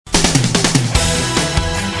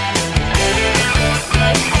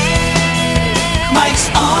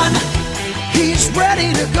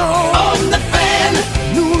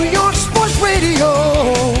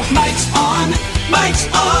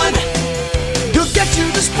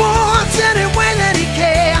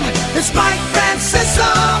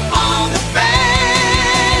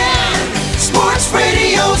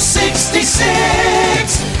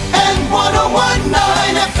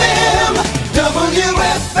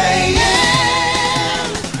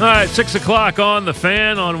All right, 6 o'clock on The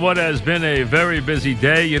Fan on what has been a very busy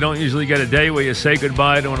day. You don't usually get a day where you say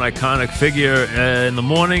goodbye to an iconic figure in the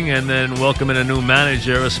morning and then welcome in a new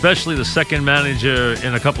manager, especially the second manager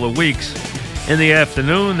in a couple of weeks in the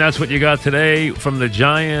afternoon. That's what you got today from the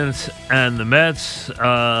Giants and the Mets.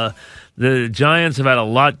 The Giants have had a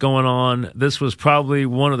lot going on. This was probably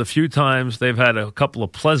one of the few times they've had a couple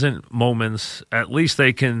of pleasant moments. At least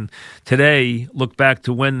they can today look back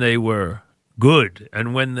to when they were good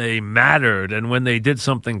and when they mattered and when they did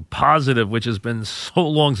something positive, which has been so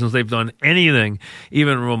long since they've done anything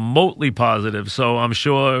even remotely positive. So I'm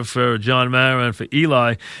sure for John Mara and for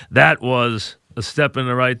Eli, that was a step in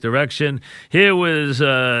the right direction. Here was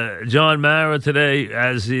John Mara today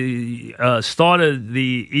as he started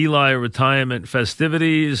the Eli retirement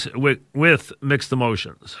festivities with mixed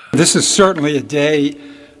emotions. This is certainly a day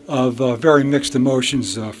of very mixed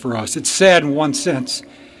emotions for us. It's sad in one sense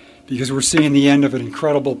because we're seeing the end of an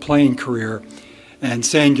incredible playing career and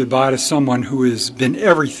saying goodbye to someone who has been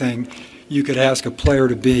everything you could ask a player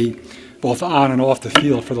to be, both on and off the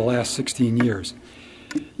field for the last 16 years.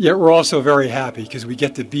 Yet we're also very happy because we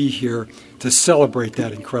get to be here to celebrate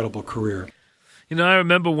that incredible career. You know, I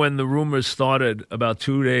remember when the rumors started about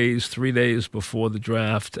 3 days before the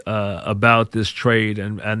draft about this trade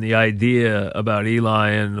and the idea about Eli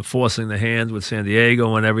and forcing the hands with San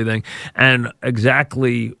Diego and everything, and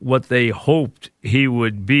exactly what they hoped he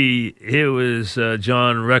would be. Here was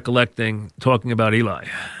John recollecting, talking about Eli.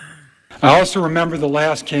 I also remember the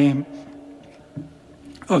last game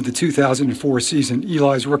of the 2004 season,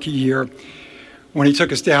 Eli's rookie year, when he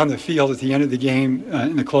took us down the field at the end of the game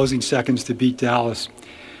in the closing seconds to beat Dallas.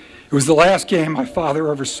 It was the last game my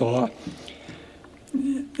father ever saw,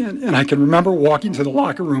 and I can remember walking to the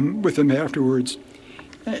locker room with him afterwards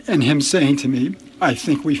and him saying to me, "I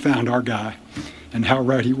think we found our guy," and how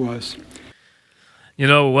right he was. You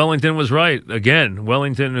know, Wellington was right. Again,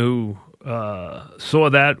 Wellington who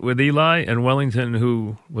saw that with Eli, and Wellington,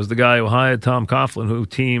 who was the guy who hired Tom Coughlin, who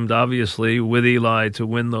teamed, obviously, with Eli to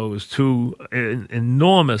win those two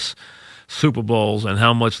enormous Super Bowls, and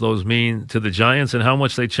how much those mean to the Giants and how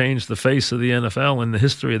much they changed the face of the NFL and the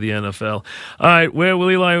history of the NFL. All right, where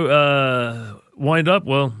will Eli wind up?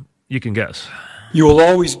 Well, you can guess. You will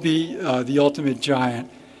always be the ultimate Giant,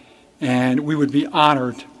 and we would be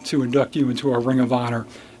honored to induct you into our Ring of Honor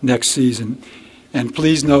next season. And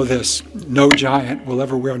please know this, no Giant will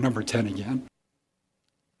ever wear number 10 again.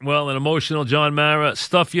 Well, an emotional John Mara,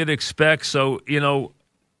 stuff you'd expect. So, you know,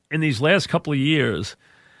 in these last couple of years,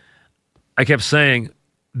 I kept saying,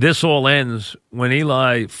 this all ends when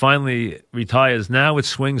Eli finally retires. Now it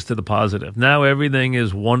swings to the positive. Now everything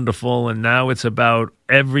is wonderful, and now it's about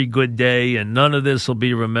every good day, and none of this will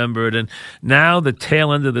be remembered. And now the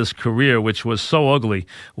tail end of this career, which was so ugly,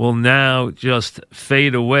 will now just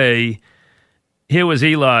fade away. Here was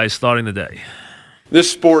Eli starting the day.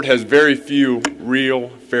 This sport has very few real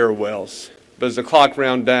farewells. But as the clock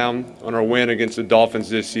rounded down on our win against the Dolphins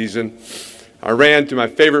this season, I ran to my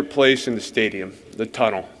favorite place in the stadium, the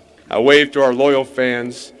tunnel. I waved to our loyal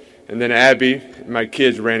fans, and then Abby and my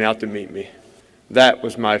kids ran out to meet me. That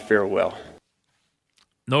was my farewell.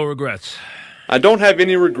 No regrets. I don't have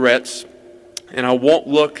any regrets, and I won't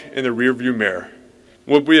look in the rearview mirror.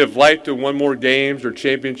 Would we have liked to win more games or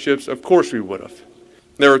championships? Of course we would have.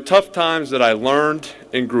 There were tough times that I learned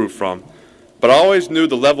and grew from, but I always knew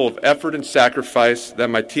the level of effort and sacrifice that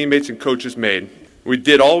my teammates and coaches made. We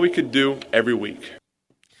did all we could do every week.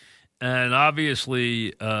 And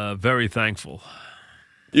obviously, very thankful.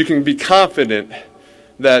 You can be confident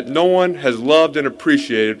that no one has loved and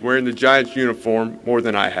appreciated wearing the Giants uniform more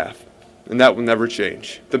than I have, and that will never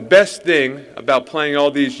change. The best thing about playing all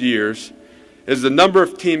these years is the number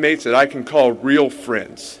of teammates that I can call real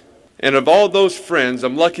friends. And of all those friends,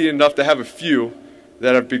 I'm lucky enough to have a few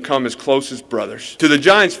that have become as close as brothers. To the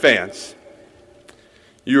Giants fans,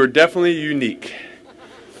 you are definitely unique,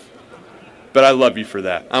 but I love you for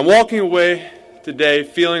that. I'm walking away today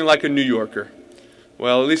feeling like a New Yorker.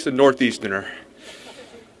 Well, at least a Northeasterner.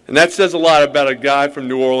 And that says a lot about a guy from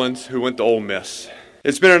New Orleans who went to Ole Miss.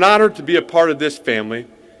 It's been an honor to be a part of this family,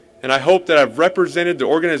 and I hope that I've represented the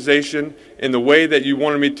organization in the way that you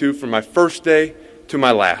wanted me to from my first day to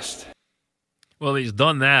my last. Well, he's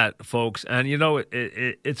done that, folks, and you know,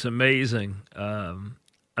 it's amazing. I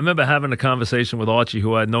remember having a conversation with Archie,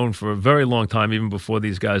 who I'd known for a very long time, even before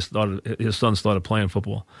his son started playing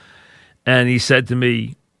football. And he said to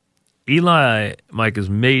me, Eli, Mike, is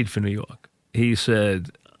made for New York. He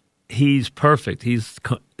said, he's perfect.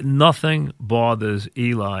 Nothing bothers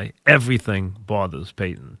Eli. Everything bothers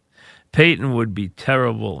Peyton. Peyton would be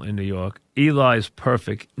terrible in New York. Eli's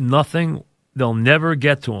perfect. Nothing They'll never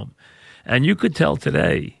get to him. And you could tell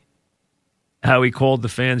today how he called the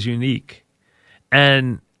fans unique.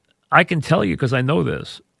 And I can tell you, because I know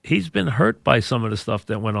this, he's been hurt by some of the stuff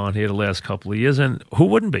that went on here the last couple of years, and who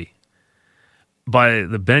wouldn't be? By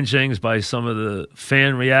the benchings, by some of the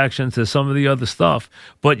fan reactions to some of the other stuff.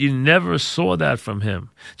 But you never saw that from him.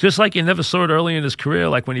 Just like you never saw it early in his career,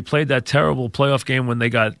 like when he played that terrible playoff game when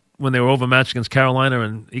they were overmatched against Carolina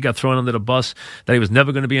and he got thrown under the bus, that he was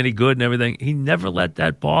never going to be any good and everything. He never let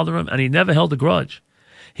that bother him, and he never held a grudge.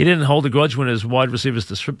 He didn't hold a grudge when his wide receivers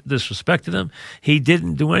disrespected him. He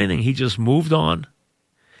didn't do anything. He just moved on.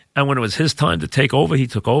 And when it was his time to take over, he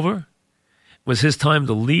took over. It was his time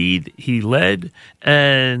to lead. He led.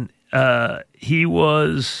 And he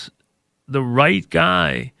was the right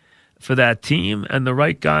guy for that team and the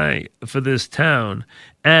right guy for this town.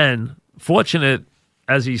 And fortunate,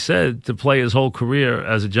 as he said, to play his whole career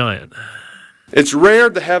as a Giant. It's rare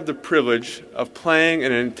to have the privilege of playing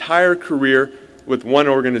an entire career with one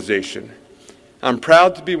organization. I'm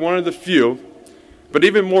proud to be one of the few, but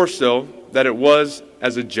even more so that it was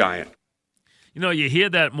as a Giant. You know, you hear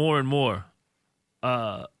that more and more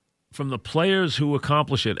from the players who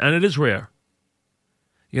accomplish it, and it is rare.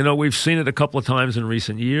 You know, we've seen it a couple of times in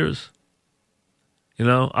recent years. You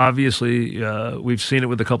know, obviously, we've seen it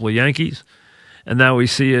with a couple of Yankees, and now we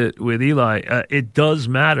see it with Eli. It does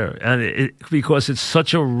matter, and because it's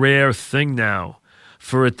such a rare thing now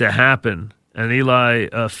for it to happen. And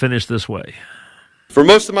Eli finished this way. For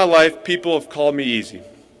most of my life, people have called me easy.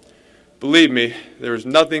 Believe me, there is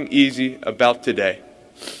nothing easy about today.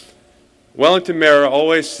 Wellington Mara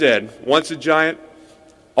always said, once a Giant,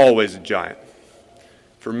 always a Giant.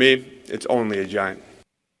 For me, it's only a Giant.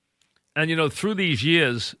 And, you know, through these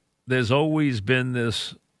years, there's always been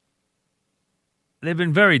this. They've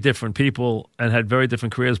been very different people and had very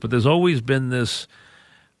different careers, but there's always been this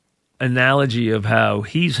analogy of how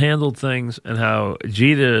he's handled things and how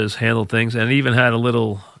Jeter has handled things, and even had a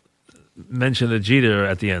little mention of Jeter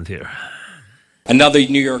at the end here. Another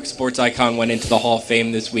New York sports icon went into the Hall of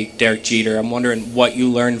Fame this week, Derek Jeter. I'm wondering what you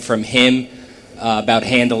learned from him about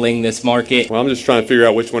handling this market. Well, I'm just trying to figure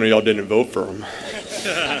out which one of y'all didn't vote for him.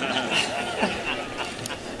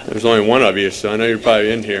 There's only one of you, so I know you're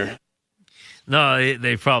probably in here. No,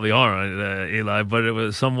 they probably aren't, Eli, but it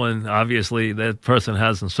was someone, obviously, that person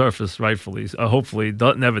hasn't surfaced rightfully. Hopefully,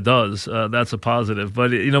 never does. That's a positive.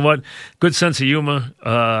 But you know what? Good sense of humor.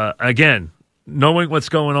 Again, knowing what's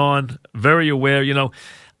going on, very aware. You know,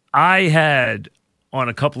 I had, on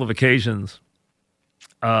a couple of occasions,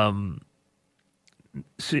 been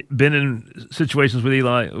in situations with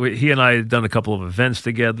Eli. He and I had done a couple of events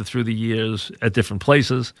together through the years at different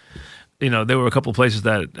places. You know, there were a couple of places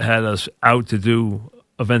that had us out to do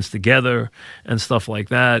events together and stuff like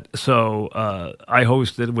that. So I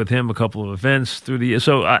hosted with him a couple of events through the years.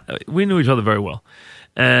 So we knew each other very well.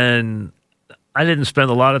 And I didn't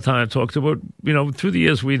spend a lot of time talking to him. But, you know, through the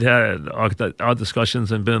years we'd had our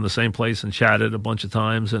discussions and been in the same place and chatted a bunch of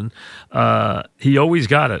times. And he always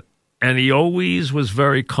got it. And he always was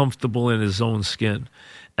very comfortable in his own skin.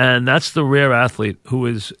 And that's the rare athlete who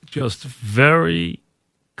is just very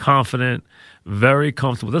confident, very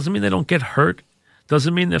comfortable. Doesn't mean they don't get hurt.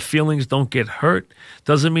 Doesn't mean their feelings don't get hurt.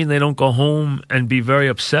 Doesn't mean they don't go home and be very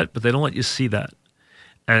upset, but they don't let you see that.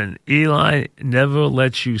 And Eli never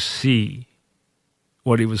let you see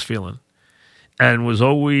what he was feeling and was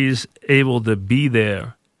always able to be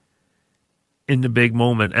there in the big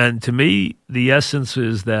moment. And to me, the essence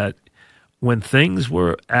is that when things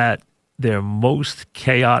were at their most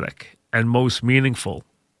chaotic and most meaningful,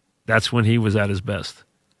 that's when he was at his best.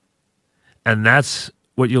 And that's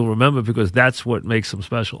what you'll remember, because that's what makes him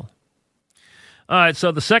special. All right,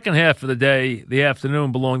 so the second half of the day, the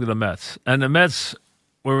afternoon, belonged to the Mets. And the Mets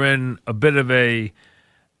were in a bit of a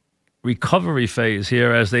recovery phase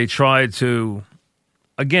here as they tried to,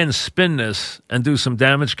 again, spin this and do some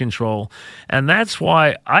damage control. And that's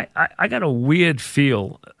why I got a weird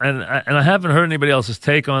feel, and I haven't heard anybody else's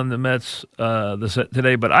take on the Mets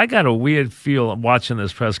today, but I got a weird feel watching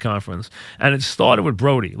this press conference. And it started with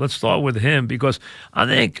Brody. Let's start with him, because I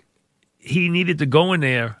think he needed to go in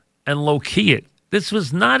there and low-key it. This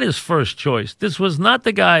was not his first choice. This was not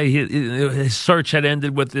the guy his search had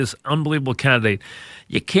ended with, this unbelievable candidate.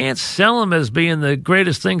 You can't sell him as being the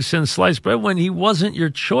greatest thing since sliced bread when he wasn't your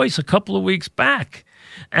choice a couple of weeks back.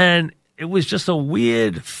 And it was just a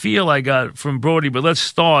weird feel I got from Brody. But let's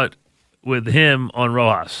start with him on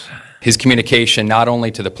Rojas. His communication, not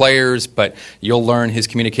only to the players, but you'll learn his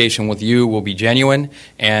communication with you will be genuine.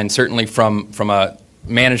 And certainly from a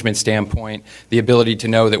management standpoint, the ability to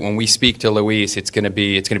know that when we speak to Luis, it's going to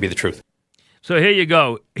be the truth. So here you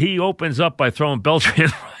go. He opens up by throwing Beltran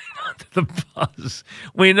right onto the bus.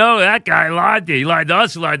 We know that guy lied to you. He lied to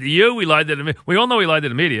us. He lied to you. We lied to the. We all know he lied to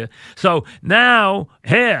the media. So now,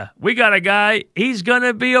 here, we got a guy. He's going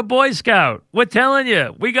to be a Boy Scout. We're telling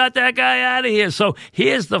you. We got that guy out of here. So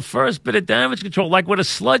here's the first bit of damage control, like with a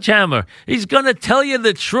sledgehammer. He's going to tell you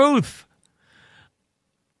the truth.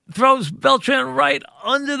 Throws Beltran right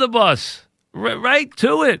under the bus. Right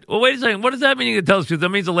to it. Well, wait a second. What does that mean you can tell the truth? That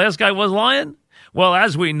means the last guy was lying? Well,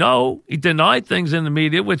 as we know, he denied things in the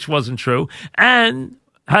media, which wasn't true. And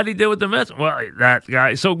how did he deal with the Mets? Well, that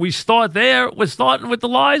guy. So we start there. We're starting with the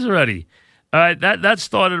lies already. All right, that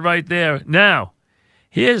started right there. Now,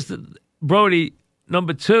 here's Brody,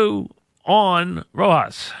 number 2 on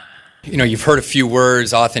Rojas. You know, you've heard a few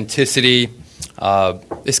words, authenticity.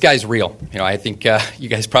 This guy's real. You know, I think you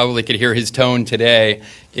guys probably could hear his tone today.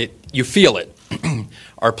 You feel it.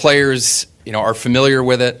 Our players, you know, are familiar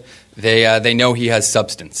with it. They know he has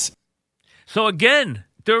substance. So again,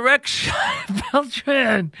 direct shot,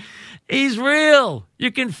 Beltran. He's real.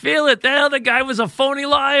 You can feel it. The other guy was a phony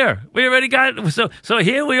liar. We already got it. So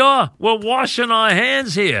here we are. We're washing our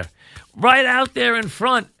hands here. Right out there in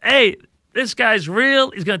front. Hey, this guy's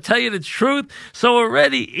real. He's going to tell you the truth. So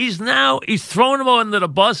already he's throwing him under the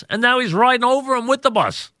bus, and now he's riding over him with the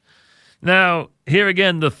bus. Now, here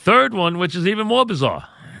again, the third one, which is even more bizarre.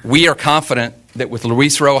 We are confident that with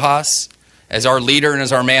Luis Rojas as our leader and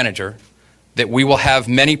as our manager, that we will have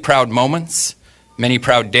many proud moments, many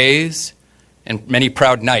proud days, and many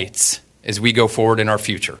proud nights as we go forward in our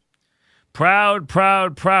future. Proud,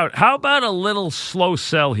 proud, proud. How about a little slow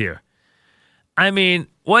sell here? I mean,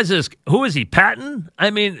 who is he, Patton?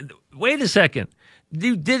 I mean, wait a second.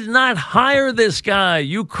 You did not hire this guy.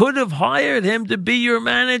 You could have hired him to be your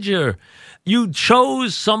manager. You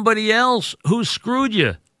chose somebody else who screwed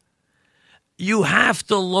you. You have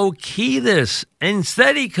to low-key this.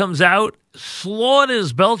 Instead, he comes out,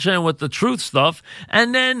 slaughters Beltran with the truth stuff,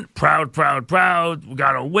 and then proud, proud, proud. We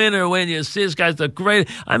got a winner when you see this guy's the great.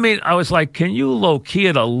 I mean, I was like, can you low-key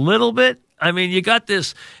it a little bit? I mean, you got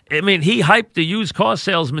this. I mean, he hyped the used car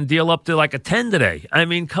salesman deal up to like a 10 today. I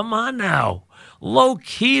mean, come on now.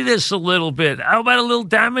 Low-key this a little bit. How about a little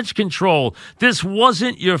damage control? This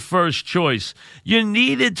wasn't your first choice. You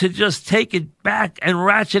needed to just take it back and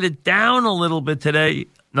ratchet it down a little bit today.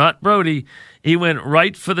 Not Brody. He went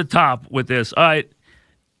right for the top with this. All right,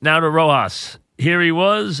 now to Rojas. Here he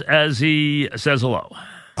was as he says hello.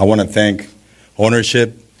 I want to thank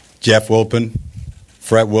ownership, Jeff Wilpon,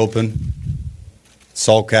 Fred Wilpon,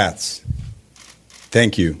 Saul Katz.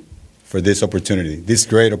 Thank you for this opportunity, this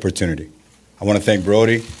great opportunity. I want to thank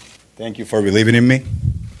Brody. Thank you for believing in me.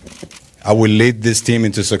 I will lead this team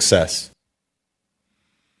into success.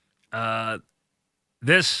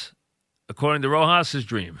 This, according to Rojas, is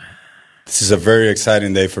dream. This is a very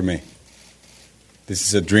exciting day for me. This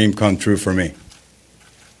is a dream come true for me,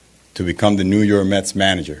 to become the New York Mets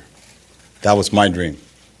manager. That was my dream.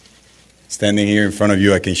 Standing here in front of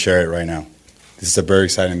you, I can share it right now. This is a very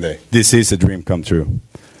exciting day. This is a dream come true.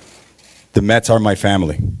 The Mets are my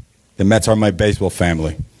family. The Mets are my baseball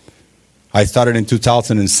family. I started in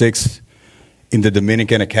 2006 in the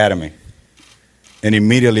Dominican Academy, and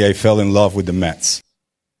immediately I fell in love with the Mets.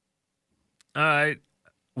 All right.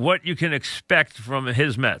 What you can expect from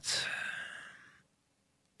his Mets?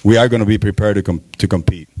 We are going to be prepared to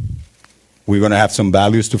compete. We're going to have some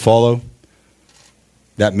values to follow.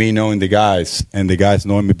 That me knowing the guys and the guys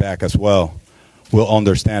knowing me back as well will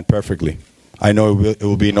understand perfectly. I know it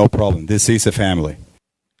will be no problem. This is a family.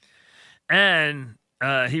 And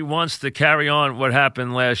he wants to carry on what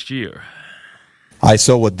happened last year. I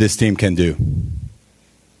saw what this team can do.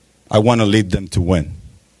 I want to lead them to win.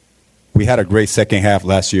 We had a great second half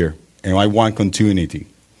last year, and I want continuity.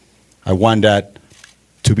 I want that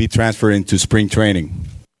to be transferred into spring training.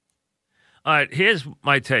 All right, here's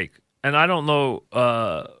my take. And I don't know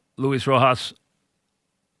Luis Rojas,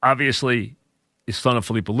 obviously, is son of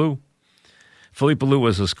Felipe Alou. Felipe Alou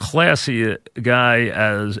was as classy a guy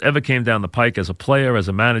as ever came down the pike as a player, as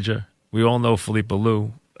a manager. We all know Felipe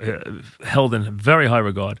Alou, held in very high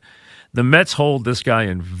regard. The Mets hold this guy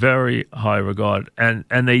in very high regard, and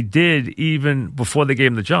they did even before they gave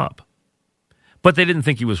him the job. But they didn't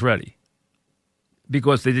think he was ready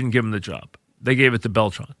because they didn't give him the job. They gave it to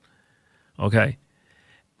Beltran. Okay?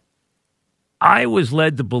 I was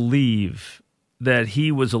led to believe that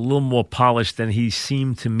he was a little more polished than he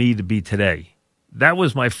seemed to me to be today. That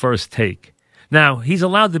was my first take. Now, he's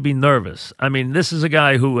allowed to be nervous. I mean, this is a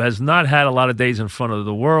guy who has not had a lot of days in front of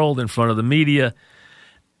the world, in front of the media.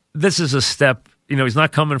 This is a step. You know, he's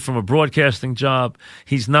not coming from a broadcasting job.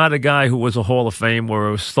 He's not a guy who was a Hall of Fame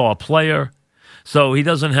or a star player. So he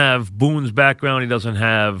doesn't have Boone's background. He doesn't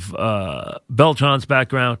have Beltran's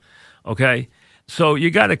background, okay? So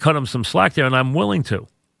you got to cut him some slack there, and I'm willing to.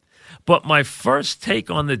 But my first take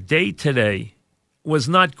on the day today was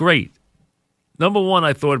not great. Number one,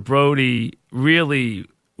 I thought Brody really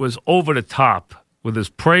was over the top with his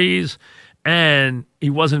praise, and he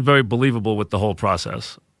wasn't very believable with the whole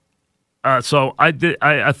process. So I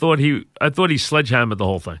thought he sledgehammered the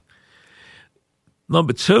whole thing.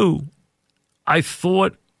 Number two, I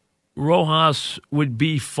thought Rojas would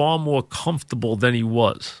be far more comfortable than he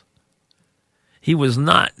was. He was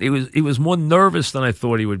not. He was more nervous than I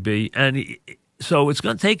thought he would be, and so it's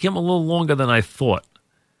going to take him a little longer than I thought.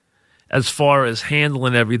 As far as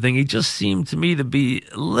handling everything, he just seemed to me to be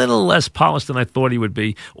a little less polished than I thought he would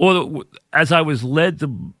be. Or as I was led to,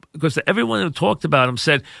 because everyone who talked about him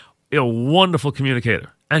said, a wonderful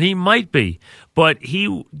communicator. And he might be, but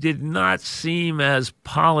he did not seem as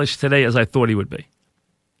polished today as I thought he would be.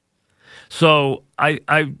 So I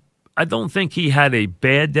don't think he had a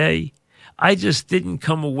bad day. I just didn't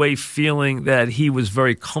come away feeling that he was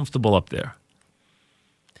very comfortable up there.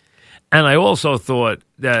 And I also thought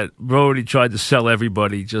that Brody tried to sell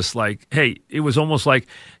everybody just like, hey, it was almost like,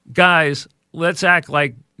 guys, let's act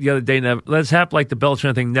like the other day, let's act like the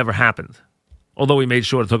Beltran thing never happened. Although we made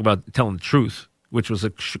sure to talk about telling the truth, which was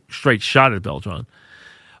a straight shot at Beltran.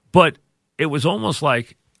 But it was almost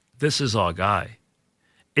like, this is our guy.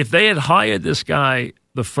 If they had hired this guy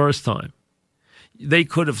the first time, they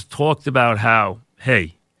could have talked about how,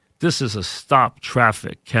 hey, this is a stop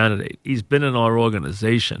traffic candidate. He's been in our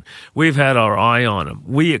organization. We've had our eye on him.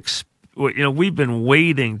 We've been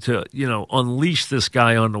waiting to, unleash this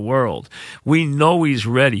guy on the world. We know he's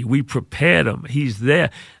ready. We prepared him. He's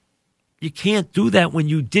there. You can't do that when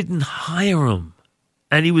you didn't hire him.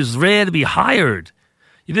 And he was there to be hired.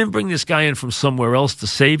 You didn't bring this guy in from somewhere else to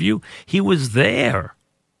save you. He was there.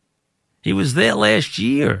 He was there last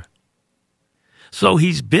year. So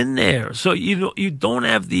he's been there. So you don't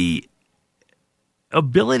have the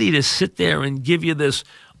ability to sit there and give you this,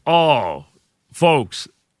 oh, folks,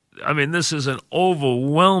 I mean, this is an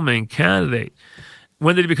overwhelming candidate.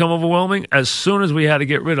 When did he become overwhelming? As soon as we had to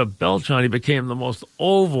get rid of Beltran, he became the most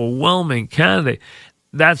overwhelming candidate.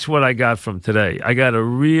 That's what I got from today. I got a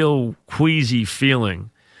real queasy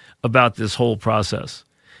feeling about this whole process,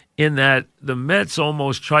 in that the Mets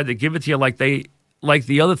almost tried to give it to you like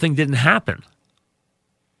the other thing didn't happen.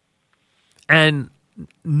 And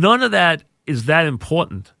none of that is that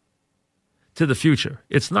important to the future.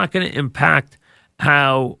 It's not going to impact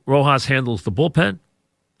how Rojas handles the bullpen,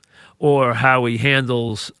 or how he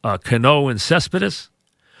handles Cano and Cespedes,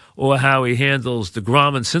 or how he handles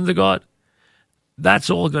DeGrom and Syndergaard. That's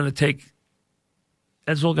all going to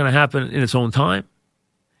happen in its own time.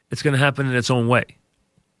 It's going to happen in its own way.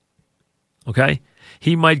 Okay?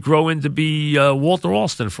 He might grow into be Walter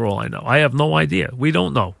Alston for all I know. I have no idea. We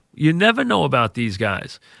don't know. You never know about these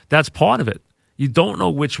guys. That's part of it. You don't know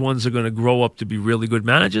which ones are going to grow up to be really good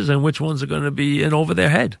managers and which ones are going to be in over their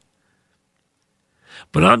head.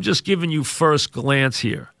 But I'm just giving you first glance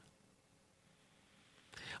here.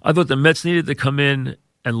 I thought the Mets needed to come in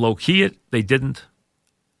and low-key it. They didn't.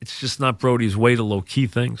 It's just not Brody's way to low-key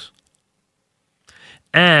things.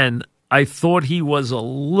 And I thought he was a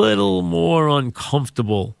little more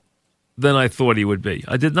uncomfortable than I thought he would be.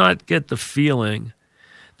 I did not get the feeling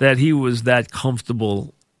that he was that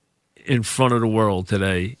comfortable in front of the world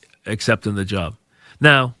today, accepting the job.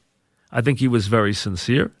 Now, I think he was very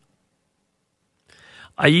sincere.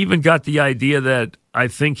 I even got the idea that I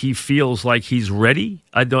think he feels like he's ready.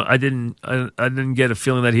 I didn't get a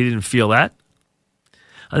feeling that he didn't feel that.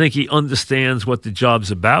 I think he understands what the job's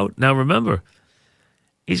about. Now, remember,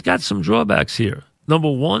 he's got some drawbacks here. Number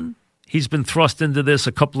one, he's been thrust into this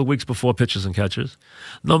a couple of weeks before pitchers and catchers.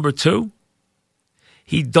 Number two,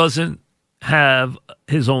 he doesn't have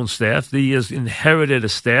his own staff. He has inherited a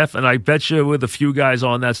staff, and I bet you with a few guys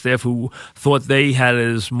on that staff who thought they had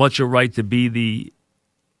as much a right to be the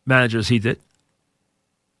manager as he did.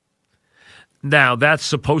 Now, that's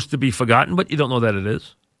supposed to be forgotten, but you don't know that it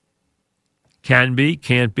is. Can be,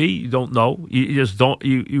 can't be, you don't know. You just don't,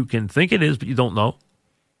 you can think it is, but you don't know.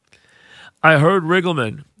 I heard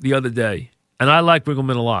Riggleman the other day, and I like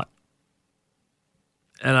Riggleman a lot.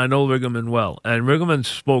 And I know Riggleman well. And Riggleman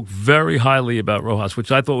spoke very highly about Rojas,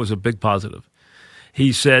 which I thought was a big positive.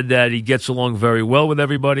 He said that he gets along very well with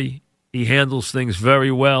everybody. He handles things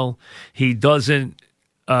very well. He doesn't,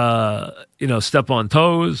 step on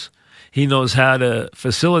toes. He knows how to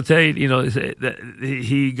facilitate.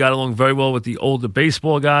 He got along very well with the older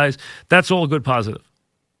baseball guys. That's all good positive.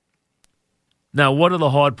 Now, what are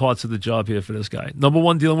the hard parts of the job here for this guy? Number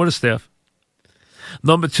one, dealing with his staff.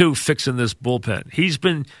 Number 2, fixing this bullpen. He's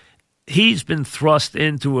been thrust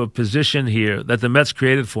into a position here that the Mets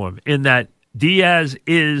created for him, in that Diaz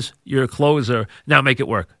is your closer. Now make it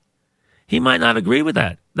work. He might not agree with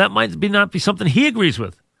that. That might not be something he agrees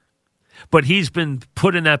with. But he's been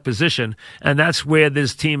put in that position, and that's where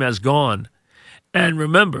this team has gone. And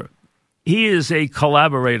remember, he is a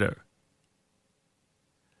collaborator.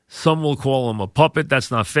 Some will call him a puppet.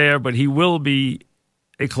 That's not fair, but he will be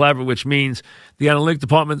a collaborator, which means the analytic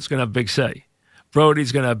department is going to have a big say.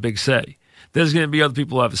 Brody's going to have a big say. There's going to be other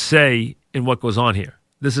people who have a say in what goes on here.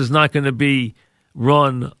 This is not going to be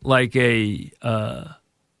run like a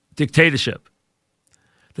dictatorship.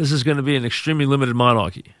 This is going to be an extremely limited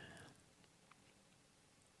monarchy.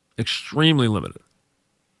 Extremely limited.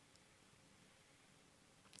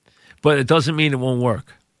 But it doesn't mean it won't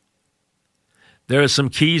work. There are some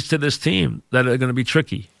keys to this team that are going to be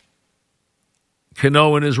tricky.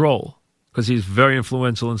 Cano in his role, because he's very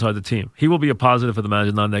influential inside the team. He will be a positive for the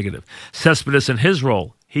manager, not a negative. Cespedes in his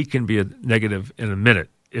role, he can be a negative in a minute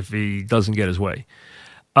if he doesn't get his way.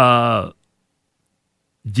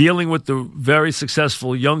 Dealing with the very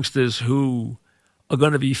successful youngsters who are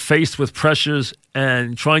going to be faced with pressures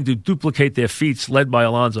and trying to duplicate their feats, led by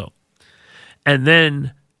Alonso. And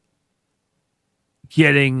then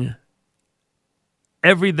getting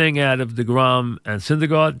everything out of DeGrom and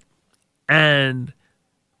Syndergaard. And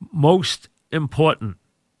most important,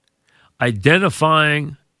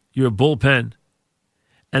 identifying your bullpen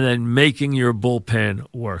and then making your bullpen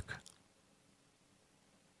work.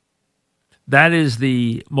 That is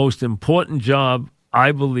the most important job,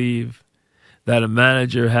 I believe, that a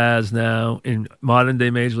manager has now in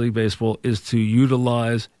modern-day Major League Baseball, is to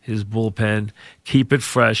utilize his bullpen, keep it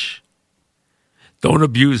fresh, don't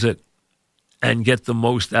abuse it, and get the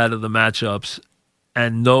most out of the matchups,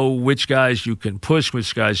 and know which guys you can push,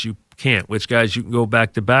 which guys you can't, which guys you can go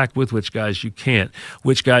back-to-back with, which guys you can't,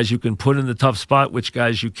 which guys you can put in the tough spot, which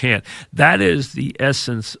guys you can't. That is the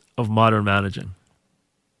essence of modern managing.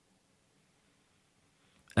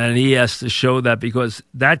 And he has to show that, because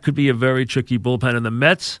that could be a very tricky bullpen. And the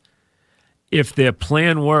Mets, if their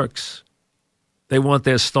plan works, they want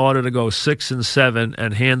their starter to go 6 and 7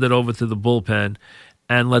 and hand it over to the bullpen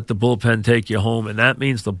and let the bullpen take you home. And that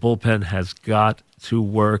means the bullpen has got to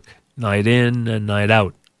work night in and night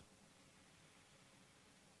out.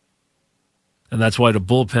 And that's why the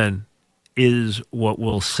bullpen is what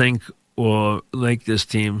will sink or make this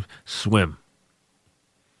team swim.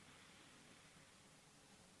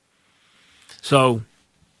 So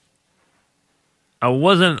I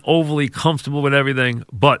wasn't overly comfortable with everything,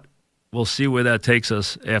 but we'll see where that takes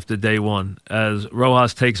us after day one. As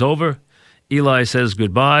Rojas takes over, Eli says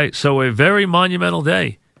goodbye. So a very monumental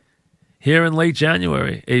day here in late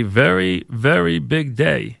January. A very, very big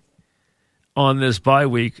day on this bye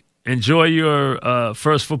week. Enjoy your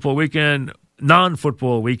first football weekend,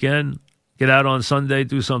 non-football weekend. Get out on Sunday,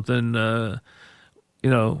 do something,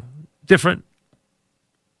 different.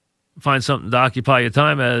 Find something to occupy your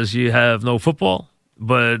time as you have no football.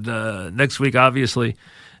 But next week, obviously,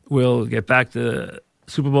 we'll get back to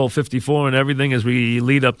Super Bowl 54 and everything as we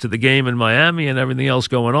lead up to the game in Miami and everything else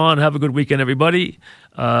going on. Have a good weekend, everybody.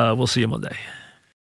 We'll see you Monday.